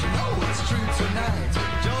want you, 'cause you know it's true tonight.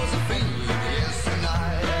 Josephine, yes,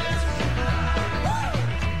 tonight.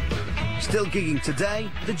 Still gigging today,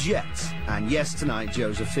 the Jets, and Yes Tonight,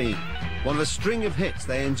 Josephine, one of a string of hits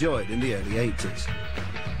they enjoyed in the early 80s.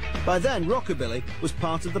 By then, rockabilly was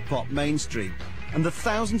part of the pop mainstream, and the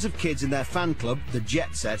thousands of kids in their fan club, the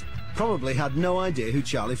Jet Set, probably had no idea who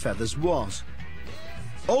Charlie Feathers was.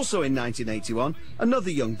 Also in 1981,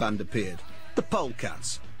 another young band appeared, the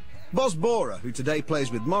Polecats. Boz Bora, who today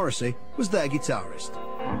plays with Morrissey, was their guitarist.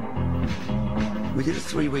 We did a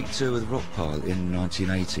 3-week tour with Rockpile in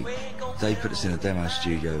 1980. They put us in a demo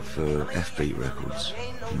studio for F-Beat Records,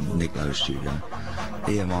 Nick Lowe's studio.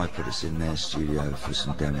 EMI put us in their studio for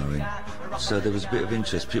some demoing. So there was a bit of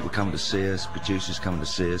interest, people coming to see us, producers coming to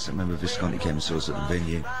see us. I remember Visconti came and saw us at the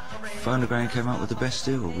venue. Phonogram came out with the best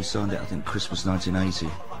deal. We signed it, I think, Christmas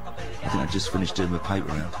 1980. I think I just finished doing my paper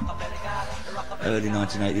round. Early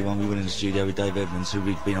 1981, we went in the studio with Dave Edmunds, who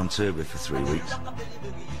we'd been on tour with for 3 weeks.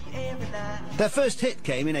 Their first hit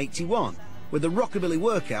came in 81, with a rockabilly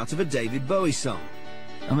workout of a David Bowie song.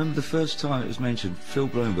 I remember the first time it was mentioned, Phil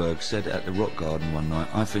Bloomberg said at the Rock Garden one night,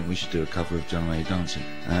 I think we should do a cover of John Mayer Dancing.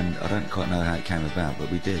 And I don't quite know how it came about,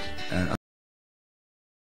 but we did. And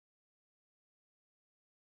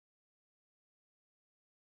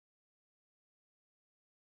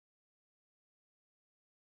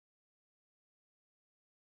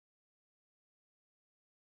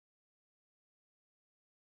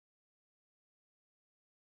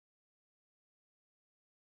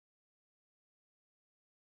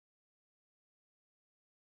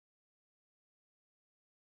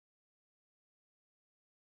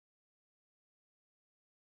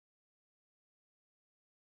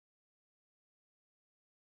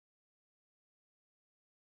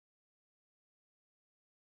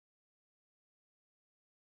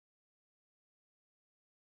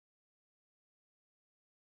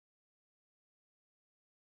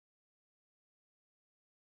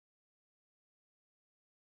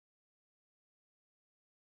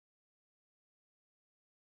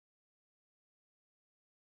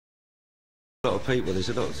A lot of people, there's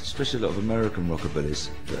a lot, especially a lot of American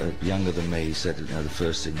rockabillys that are younger than me, said, you know, the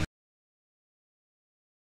first thing.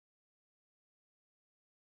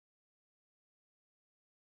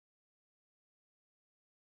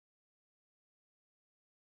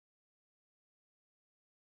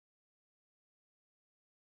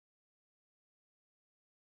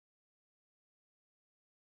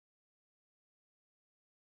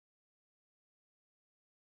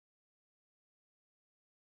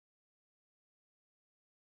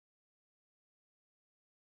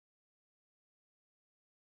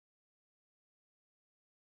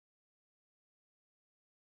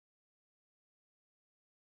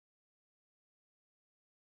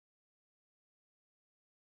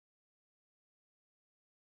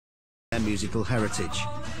 Their musical heritage.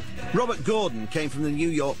 Robert Gordon came from the New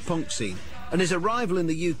York punk scene, and his arrival in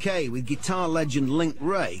the UK with guitar legend Link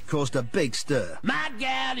Wray caused a big stir. My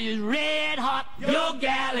gal is red hot, your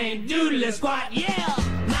gal ain't doodly squat, yeah!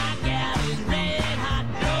 My gal is red hot,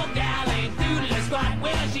 your gal ain't doodly squat.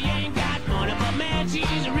 Well, she ain't got money, but man, she's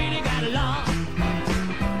really got a lot.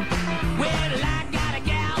 Well, I got a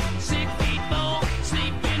gal, 6'4",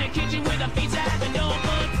 sleep in the kitchen with her feet out the door,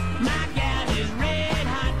 but my gal is red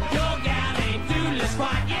hot, your gal ain't doodly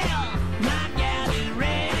squat, yeah! My gal is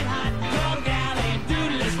red hot, your gal ain't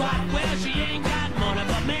doodly squat. Well, she ain't got money,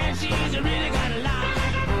 but man, she's really got a lot.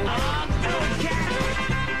 Oh, good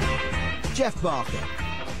cat! Geoff Barker.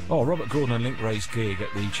 Oh, Robert Gordon and Link Wray's gig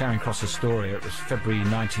at the Charing Cross Astoria, it was February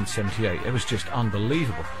 1978. It was just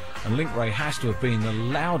unbelievable. And Link Wray has to have been the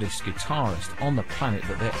loudest guitarist on the planet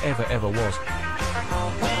that there ever was. Well,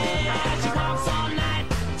 she walks all night,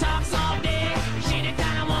 talks all day. She the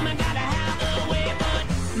kind of woman gotta have her way, but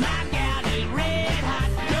my gal is red hot,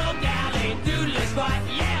 your gal ain't doodly squat,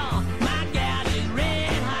 yeah. My gal is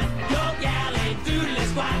red hot, your gal ain't doodly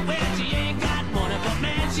squat. Well, she ain't got money, but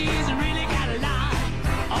man, she's really got a lot.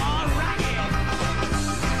 All right.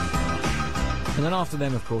 And then after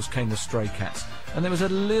them, of course, came the Stray Cats. And there was a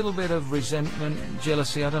little bit of resentment,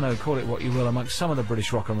 jealousy, I don't know, call it what you will, amongst some of the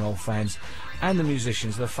British rock and roll fans and the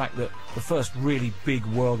musicians, the fact that the first really big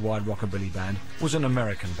worldwide rockabilly band was an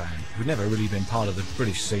American band who'd never really been part of the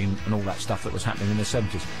British scene and all that stuff that was happening in the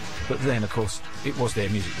 70s. But then, of course, it was their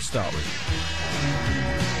music to start with.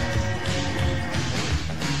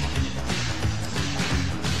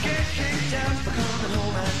 Get kicked out for coming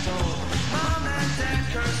home at dawn. Mom and Dad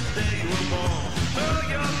cursed the day you were born. Throw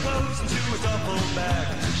your clothes into a duffel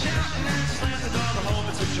bag. Shouting and slam the door, the home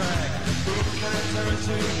it's a drag. Who can I turn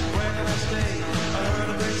to? Where can I stay? I heard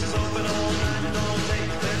the place is open all night and all day.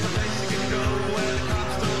 There's a place you can go where the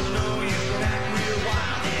cops don't know you can act real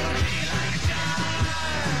wild. It'll be like a child.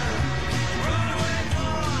 Run away,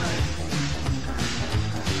 boy.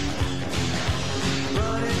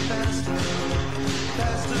 Running faster,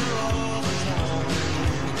 faster all the time.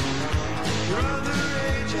 You're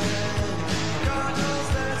underage. God knows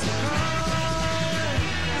that's a crime.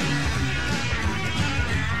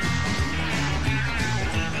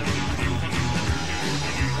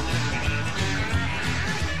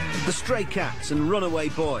 The Stray Cats and Runaway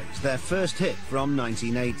Boys, their first hit from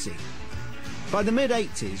 1980. By the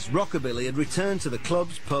mid-80s, rockabilly had returned to the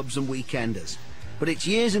clubs, pubs and weekenders. But its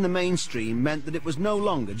years in the mainstream meant that it was no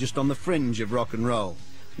longer just on the fringe of rock and roll.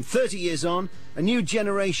 And 30 years on, a new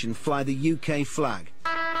generation fly the UK flag.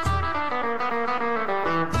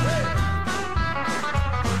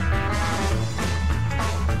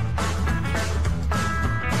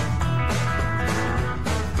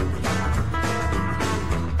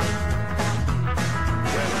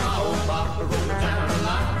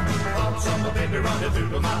 Running through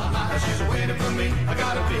the mile, she's waiting for me. I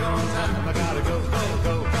gotta be on time. I gotta go, go,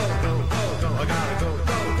 go, go, go, go, go. I gotta go,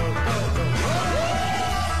 go, go, go,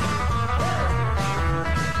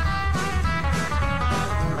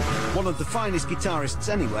 go. One of the finest guitarists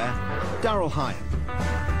anywhere, Daryl Hyatt.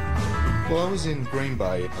 Well, I was in Green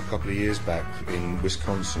Bay a couple of years back in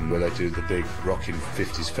Wisconsin where they do the big Rockin'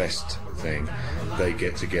 50s Fest thing. They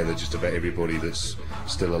get together just about everybody that's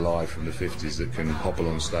still alive from the 50s that can hobble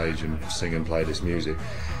on stage and sing and play this music.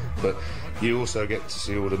 But you also get to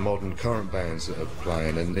see all the modern current bands that are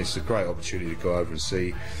playing, and it's a great opportunity to go over and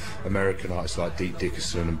see American artists like Deke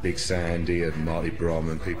Dickerson and Big Sandy and Marty Brom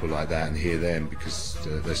and people like that and hear them because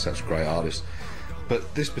they're such great artists.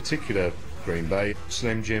 But this particular Green Bay,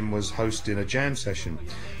 Slim Jim was hosting a jam session.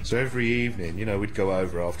 So every evening, you know, we'd go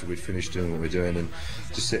over after we'd finished doing what we're doing and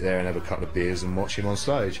just sit there and have a couple of beers and watch him on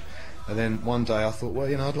stage. And then one day I thought, well,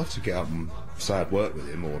 you know, I'd love to get up and say I'd worked with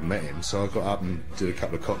him or met him. So I got up and did a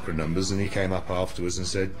couple of Cochrane numbers, and he came up afterwards and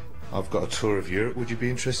said, I've got a tour of Europe, would you be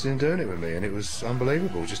interested in doing it with me? And it was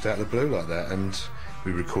unbelievable, just out of the blue like that. And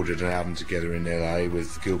We recorded an album together in LA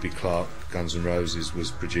with Gilby Clarke, Guns N' Roses was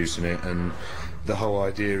producing it, and the whole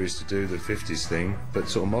idea is to do the 50s thing, but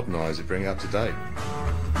sort of modernise it, bring it up to date.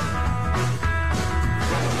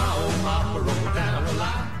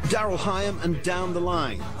 Darrell Hyam and Down the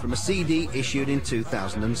Line, from a CD issued in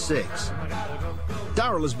 2006.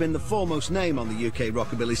 Darrell has been the foremost name on the UK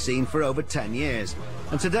rockabilly scene for over 10 years,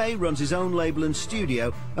 and today runs his own label and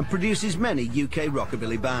studio and produces many UK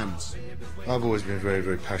rockabilly bands. I've always been very,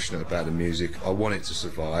 very passionate about the music. I want it to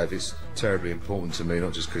survive. It's terribly important to me,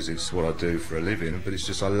 not just because it's what I do for a living, but it's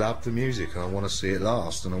just I love the music and I want to see it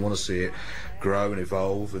last, and I want to see it grow and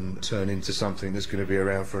evolve and turn into something that's going to be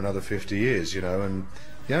around for another 50 years, you know. And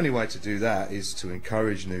the only way to do that is to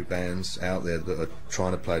encourage new bands out there that are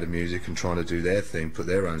trying to play the music and trying to do their thing, put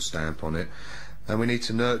their own stamp on it. And we need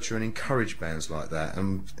to nurture and encourage bands like that.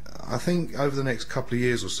 And I think over the next couple of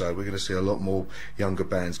years or so, we're going to see a lot more younger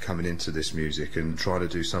bands coming into this music and trying to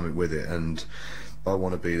do something with it. And I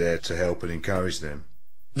want to be there to help and encourage them.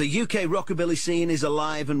 The UK rockabilly scene is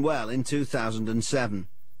alive and well in 2007.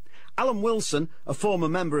 Alan Wilson, a former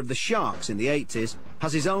member of the Sharks in the 80s,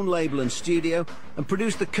 has his own label and studio and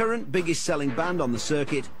produced the current biggest selling band on the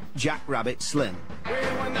circuit, Jack Rabbit Slim.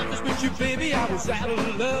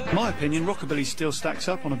 My opinion, rockabilly still stacks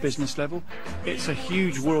up on a business level. It's a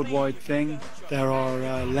huge worldwide thing. There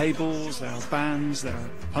are labels, there are bands, there are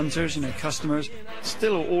punters, you know, customers,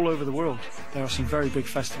 still all over the world. There are some very big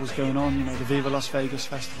festivals going on, you know, the Viva Las Vegas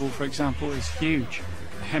Festival, for example, is huge.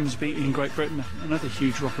 Hemsby in Great Britain, another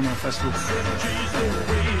huge rock and roll festival.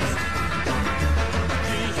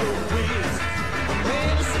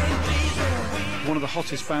 One of the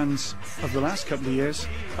hottest bands of the last couple of years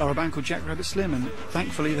are a band called Jack Rabbit Slim, and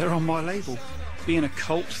thankfully they're on my label. Being a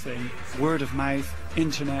cult thing, word of mouth,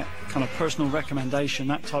 internet, kind of personal recommendation,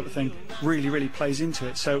 that type of thing really, really plays into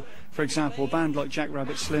it. So, for example, a band like Jack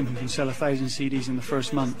Rabbit Slim, who can sell 1,000 CDs in the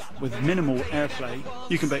first month with minimal airplay,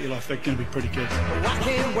 you can bet your life they're going to be pretty good. I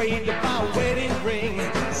can't wait to buy a wedding ring.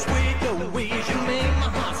 Sweet Louise, you make my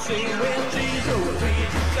heart sing. Well, geez,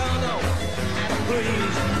 Louise, you don't know how to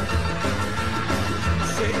please.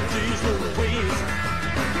 Say, geez, Louise.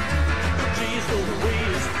 Geez,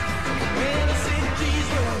 Louise. Well, I said, geez,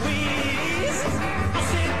 Louise. I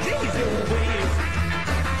said, geez, Louise.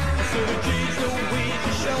 I said, geez, Louise,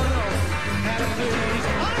 you sure know how to please.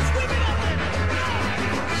 Let's whip it up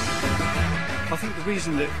I think the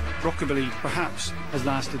reason that rockabilly perhaps has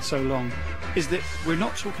lasted so long is that we're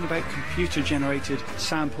not talking about computer-generated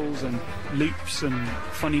samples and loops and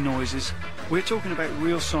funny noises. We're talking about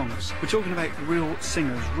real songs. We're talking about real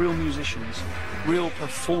singers, real musicians, real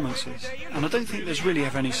performances. And I don't think there's really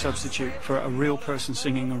ever any substitute for a real person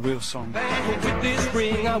singing a real song. With this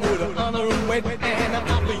ring, I would have honored a wet and I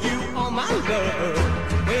offer you all my love.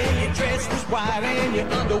 When your dress was white and your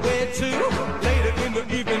underwear too. Later in the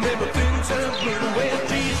evening, everything turned blue. Well,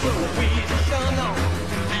 geez, Louise, you sure know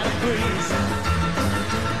how to please.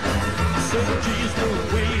 So, geez,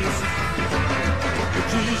 Louise.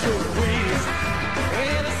 Geez, Louise.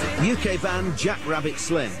 UK band Jack Rabbit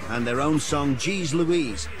Slim and their own song Geez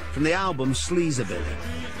Louise from the album Sleazabilly.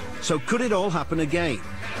 So could it all happen again?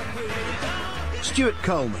 Stuart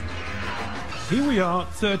Colman. Here we are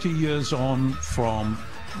 30 years on from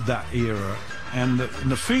that era, and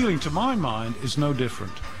the feeling to my mind is no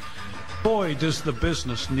different. Boy, does the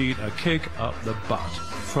business need a kick up the butt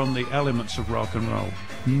from the elements of rock and roll.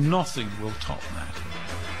 Nothing will top that.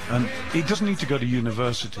 And it doesn't need to go to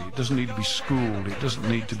university, it doesn't need to be schooled, it doesn't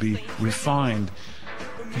need to be refined.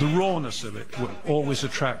 The rawness of it will always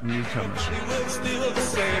attract newcomers.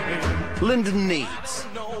 Lyndon Needs.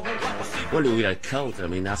 Well, we're a cult, I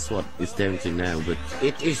mean, that's what it's down to now, but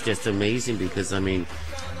it is just amazing because, I mean,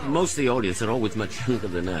 most of the audience are always much younger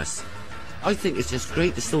than us. I think it's just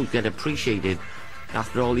great to still get appreciated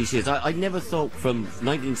after all these years. I never thought from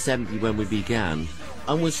 1970 when we began,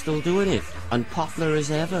 and we're still doing it, and popular as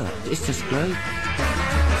ever. It's just great.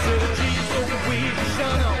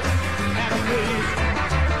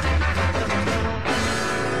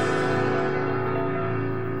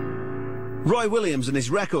 Roy Williams and his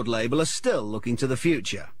record label are still looking to the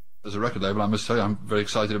future. As a record label, I must say I'm very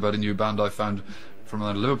excited about a new band I found from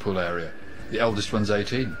the Liverpool area. The eldest one's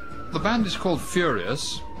 18. The band is called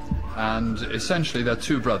Furious, and essentially they're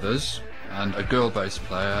two brothers and a girl bass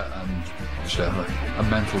player and obviously a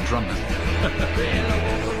mental drummer.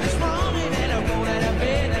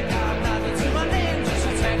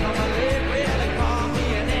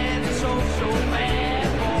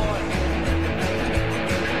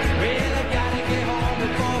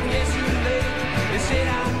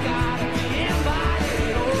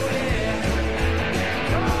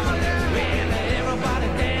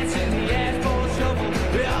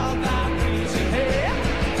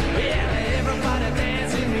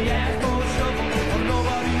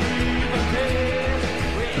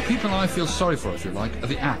 people I feel sorry for, if you like, are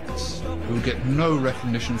the acts who get no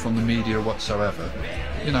recognition from the media whatsoever.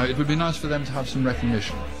 You know, it would be nice for them to have some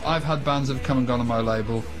recognition. I've had bands that have come and gone on my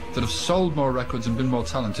label that have sold more records and been more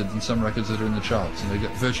talented than some records that are in the charts, and they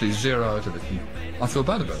get virtually zero out of it. And I feel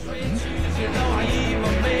bad about that.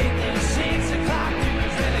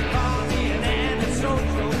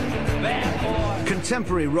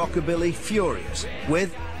 Contemporary rockabilly furious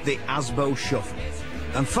with the Asbo Shuffle.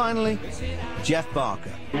 And finally, Geoff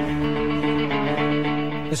Barker.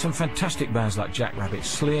 There's some fantastic bands like Jack Rabbit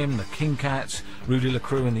Slim, the King Cats, Rudy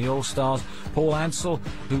LaCrue and the All-Stars, Paul Ansell,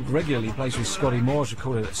 who regularly plays with Scotty Moore, has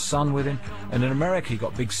recorded at Sun with him, and in America you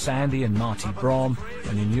got Big Sandy and Marty Brom,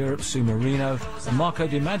 and in Europe Sue Marino, and Marco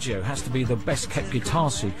DiMaggio has to be the best-kept guitar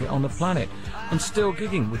secret on the planet, and still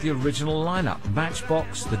gigging with the original lineup,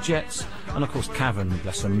 Matchbox, the Jets, and of course Cavern,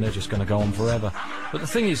 bless them, they're just going to go on forever. But the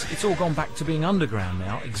thing is, it's all gone back to being underground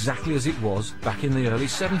now, exactly as it was back in the early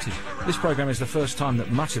 70s. This programme is the first time that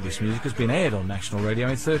much of this music has been aired on national radio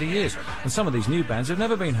in 30 years, and some of these new bands have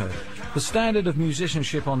never been heard. The standard of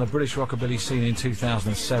musicianship on the British rockabilly scene in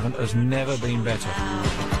 2007 has never been better.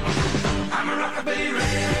 I'm a rockabilly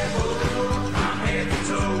rebel, I'm head to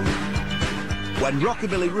toe. When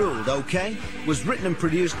Rockabilly Ruled OK was written and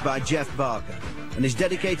produced by Geoff Barker and is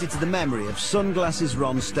dedicated to the memory of Sunglasses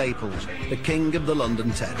Ron Staples, the king of the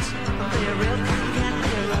London Teds.